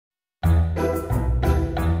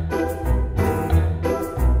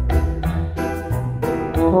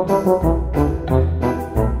again.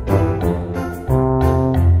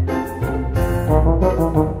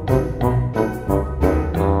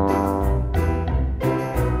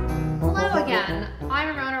 I'm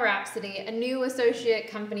Ramona Rhapsody, a new associate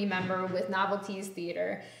company member with Noveltease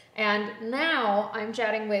Theater, and now I'm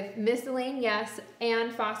chatting with Miss Elaine Yes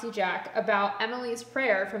and Fosse Jack about Emily's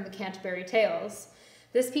Prayer from the Canterbury Tales.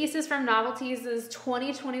 This piece is from Noveltease's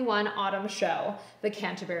 2021 autumn show, The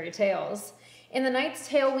Canterbury Tales. In The Knight's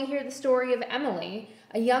Tale, we hear the story of Emily,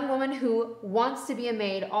 a young woman who wants to be a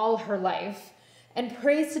maid all her life, and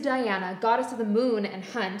prays to Diana, goddess of the moon and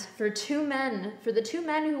hunt, for the two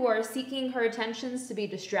men who are seeking her attentions to be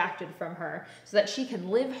distracted from her so that she can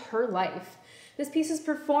live her life. This piece is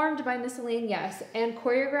performed by Miss Elaine Yes and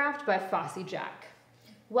choreographed by Fosse Jack.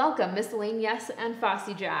 Welcome, Miss Elaine Yes and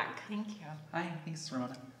Fosse Jack. Thank you. Hi, thanks,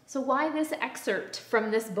 Ramona. So why this excerpt from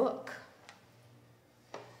this book?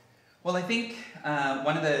 Well, I think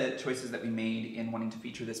one of the choices that we made in wanting to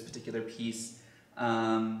feature this particular piece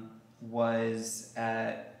was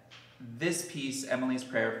this piece, Emily's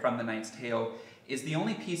Prayer from The Knight's Tale, is the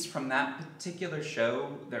only piece from that particular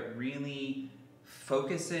show that really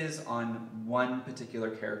focuses on one particular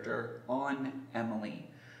character, on Emily,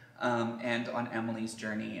 and on Emily's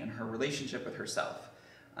journey and her relationship with herself.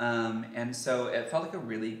 And so it felt like a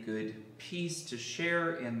really good piece to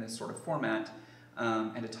share in this sort of format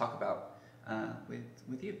and to talk about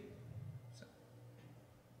with you. So.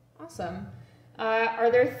 Awesome.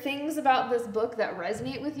 Are there things about this book that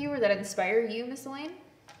resonate with you or that inspire you, Miss Elaine?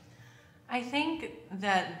 I think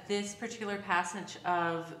that this particular passage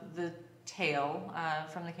of the tale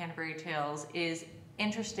from the Canterbury Tales is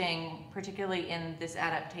interesting, particularly in this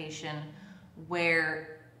adaptation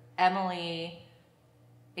where Emily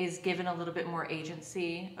is given a little bit more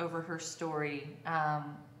agency over her story,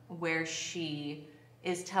 where she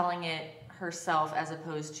is telling it herself as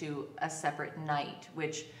opposed to a separate knight,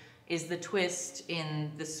 which is the twist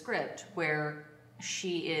in the script where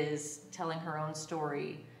she is telling her own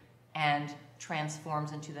story and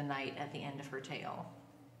transforms into the knight at the end of her tale.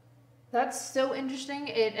 That's so interesting.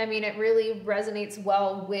 It really resonates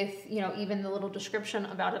well with, even the little description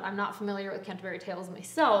about it. I'm not familiar with Canterbury Tales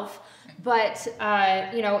myself, but,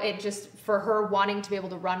 it just, for her wanting to be able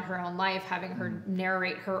to run her own life, having her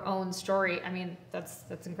narrate her own story,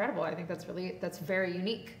 that's incredible. I think that's very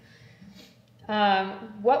unique.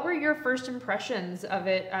 What were your first impressions of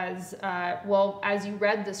it as you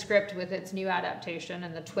read the script with its new adaptation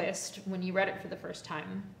and the twist when you read it for the first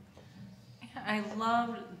time? I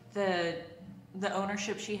loved the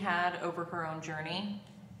ownership she had over her own journey.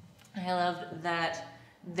 I loved that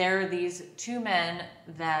there are these two men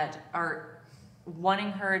that are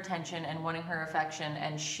wanting her attention and wanting her affection,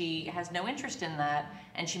 and she has no interest in that,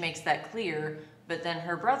 and she makes that clear. But then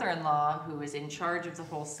her brother-in-law, who is in charge of the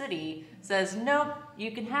whole city, says, nope,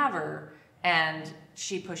 you can have her. And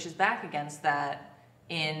she pushes back against that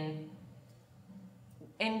in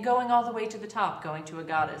going all the way to the top, going to a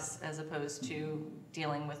goddess, as opposed to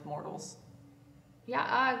dealing with mortals.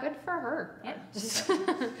 Yeah, good for her. Yeah.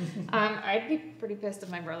 I'd be pretty pissed if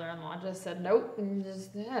my brother-in-law just said nope and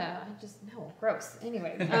no, gross.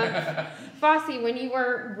 Anyway, Fosse, when you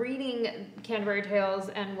were reading Canterbury Tales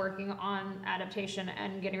and working on adaptation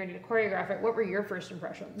and getting ready to choreograph it, what were your first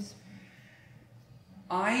impressions?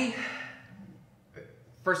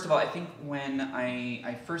 First of all, I think when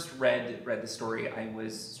I first read the story, I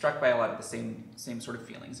was struck by a lot of the same sort of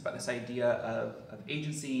feelings about this idea of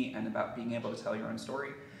agency and about being able to tell your own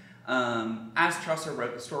story. As Chaucer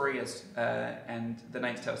wrote the story, and The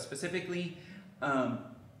Knight's Tale specifically,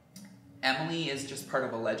 Emily is just part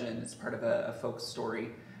of a legend. It's part of a folk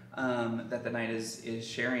story that the knight is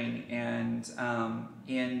sharing, and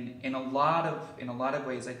in a lot of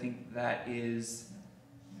ways, I think that is.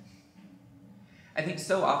 I think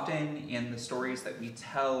so often in the stories that we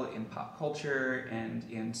tell in pop culture and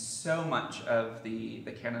in so much of the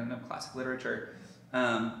canon of classic literature,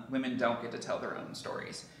 women don't get to tell their own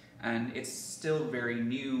stories. And it's still very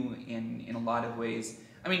new in a lot of ways.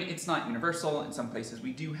 It's not universal. In some places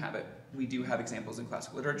we do have it. We do have examples in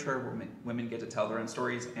classical literature where women get to tell their own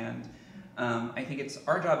stories, and I think it's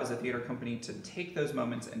our job as a theater company to take those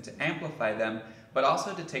moments and to amplify them, but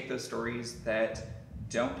also to take those stories that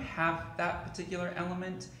don't have that particular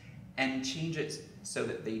element and change it so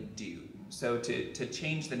that they do. So to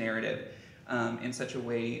change the narrative in such a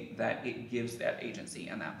way that it gives that agency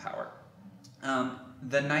and that power.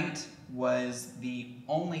 The knight was the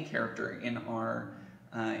only character in our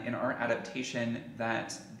adaptation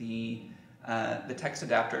that the text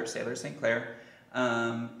adapter, Sailor St. Clair,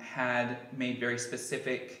 had made very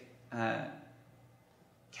specific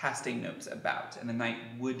casting notes about, and the knight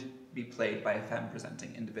would be played by a femme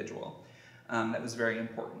presenting individual. That was very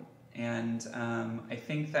important. And I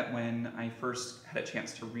think that when I first had a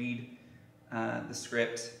chance to read the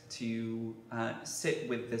script, to sit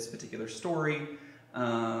with this particular story,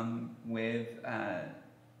 with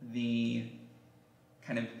the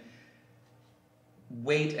kind of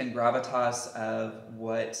weight and gravitas of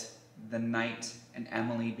what the knight and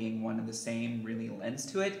Emily being one and the same really lends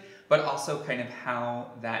to it, but also kind of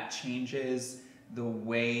how that changes the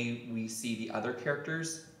way we see the other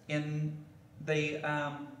characters in the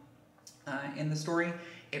story.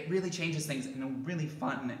 It really changes things in a really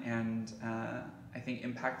fun and I think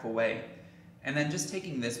impactful way. And then just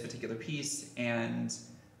taking this particular piece and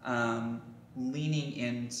leaning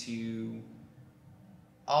into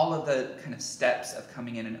all of the kind of steps of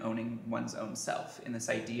coming in and owning one's own self, in this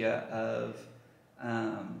idea of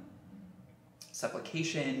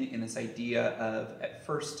supplication, in this idea of at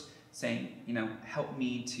first saying, you know, help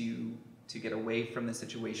me to get away from the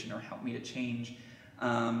situation, or help me to change,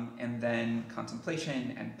 and then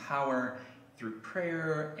contemplation and power through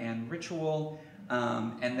prayer and ritual,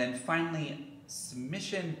 and then finally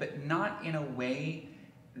submission, but not in a way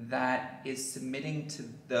that is submitting to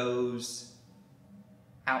those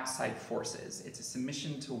outside forces. It's a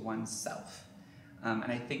submission to oneself. And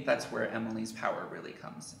I think that's where Emily's power really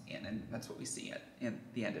comes in, and that's what we see at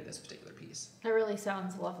the end of this particular piece. That really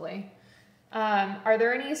sounds lovely. Are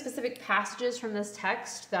there any specific passages from this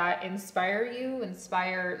text that inspire you,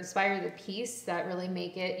 inspire the piece, that really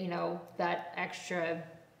make it, you know, that extra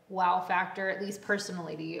wow factor, at least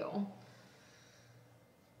personally to you?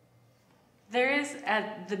 There is,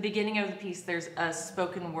 at the beginning of the piece, there's a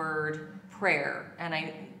spoken word prayer, and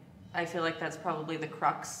I feel like that's probably the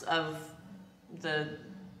crux of the,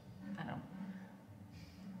 I don't know,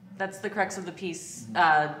 that's the crux of the piece,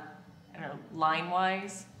 I don't know,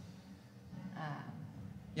 line-wise.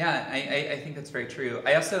 Yeah, I think that's very true.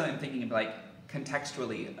 I also am thinking of, like,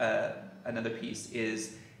 contextually, another piece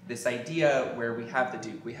is this idea where we have the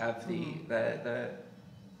Duke, we have the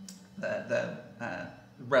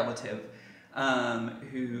relative,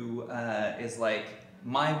 who is like,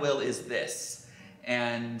 my will is this,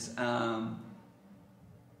 and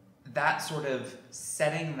that sort of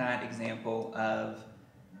setting that example of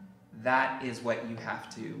that is what you have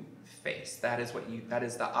to face, that is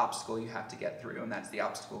the obstacle you have to get through, and that's the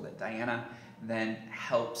obstacle that Diana then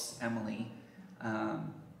helps Emily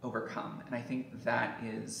overcome. And I think that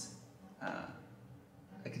is a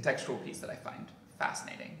contextual piece that I find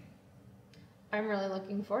fascinating. I'm really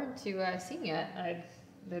looking forward to seeing it.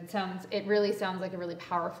 It really sounds like a really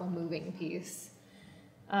powerful, moving piece.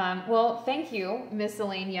 Well, thank you, Miss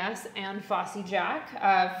Elaine Yes and Fosse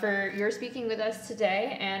Jack, for your speaking with us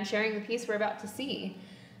today and sharing the piece we're about to see.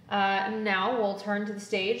 Now we'll turn to the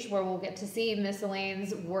stage where we'll get to see Miss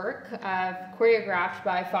Elaine's work, choreographed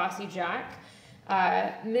by Fosse Jack.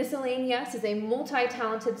 Miss Elaine Yes is a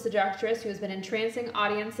multi-talented seductress who has been entrancing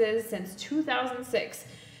audiences since 2006,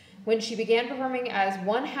 when she began performing as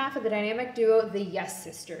one half of the dynamic duo, the Yes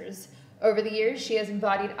Sisters. Over the years, she has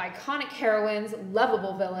embodied iconic heroines,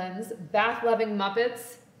 lovable villains, bath-loving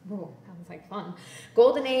Muppets, ooh, sounds like fun,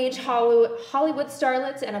 Golden Age Hollywood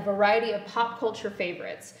starlets, and a variety of pop culture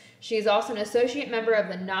favorites. She is also an associate member of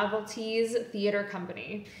the Noveltease theater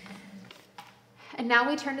company. And now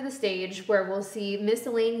we turn to the stage where we'll see Miss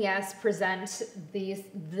Elaine Yes present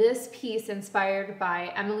this piece inspired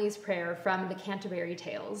by Emily's Prayer from the Canterbury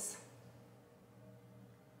Tales.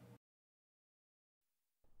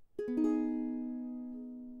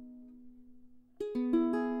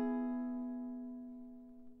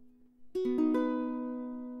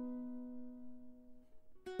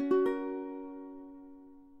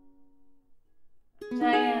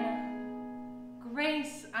 Diana,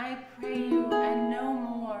 grace, I pray you, and no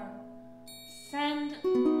more. Send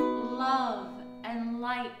love and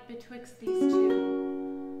light betwixt these two,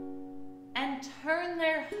 and turn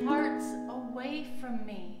their hearts away from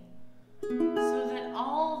me, so that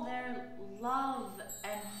all their love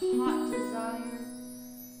and hot desire,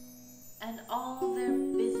 and all their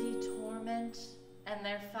busy torment and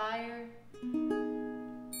their fire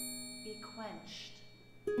be quenched,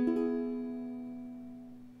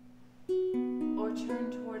 or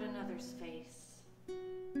turn toward another's face.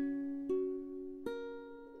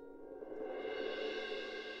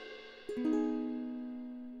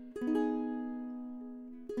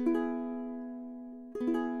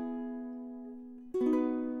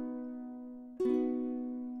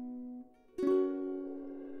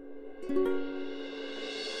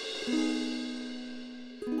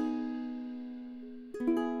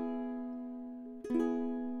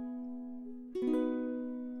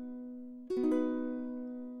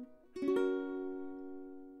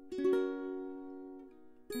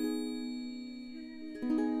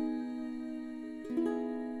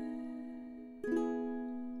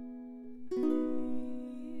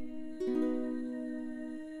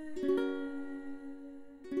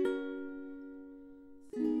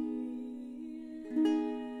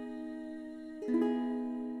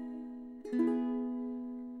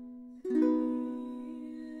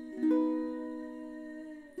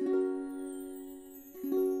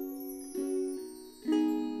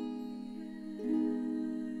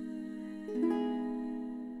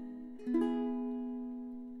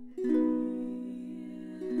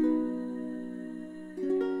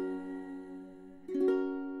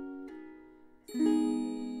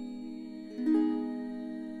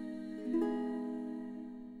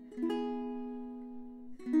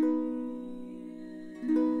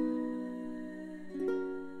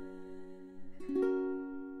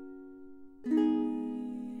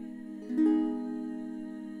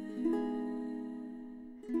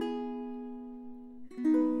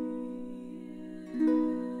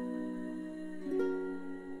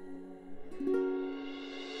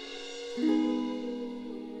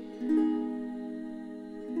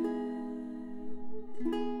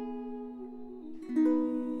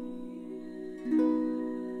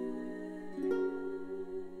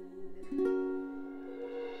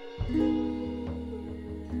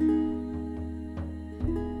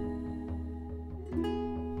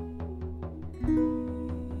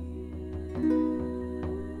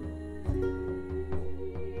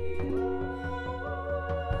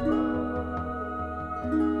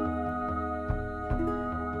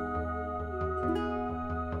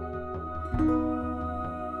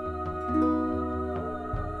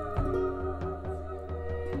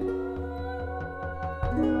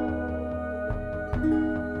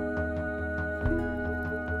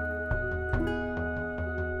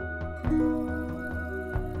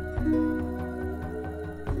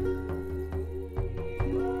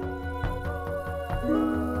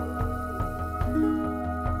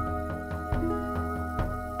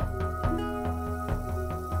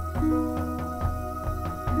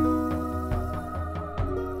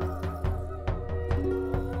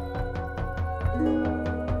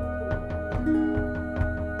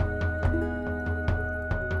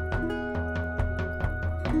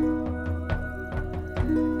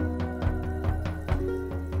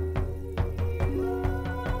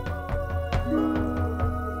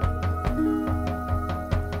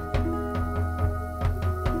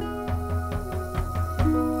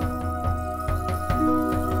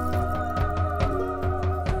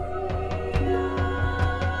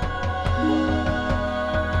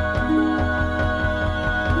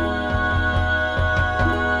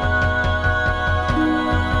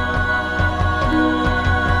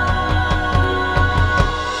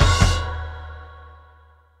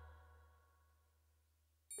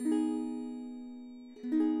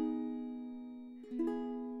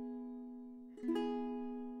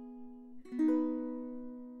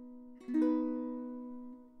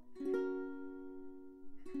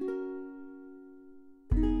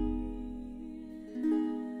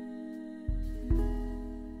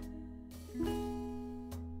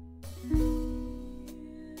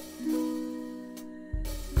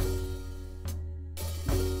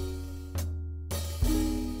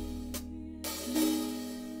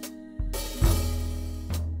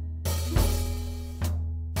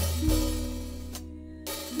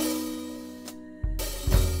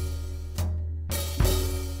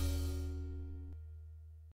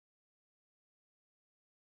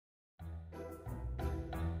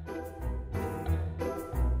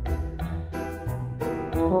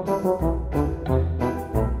 Thanks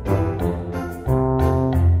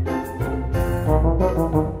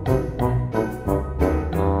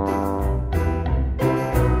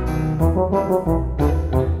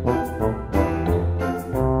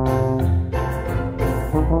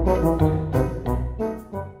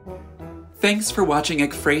for watching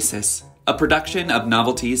Ekphrasis, a production of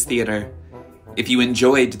Noveltease Theater. If you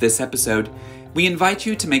enjoyed this episode, we invite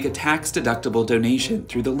you to make a tax-deductible donation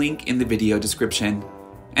through the link in the video description.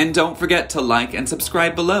 And don't forget to like and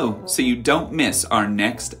subscribe below so you don't miss our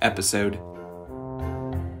next episode.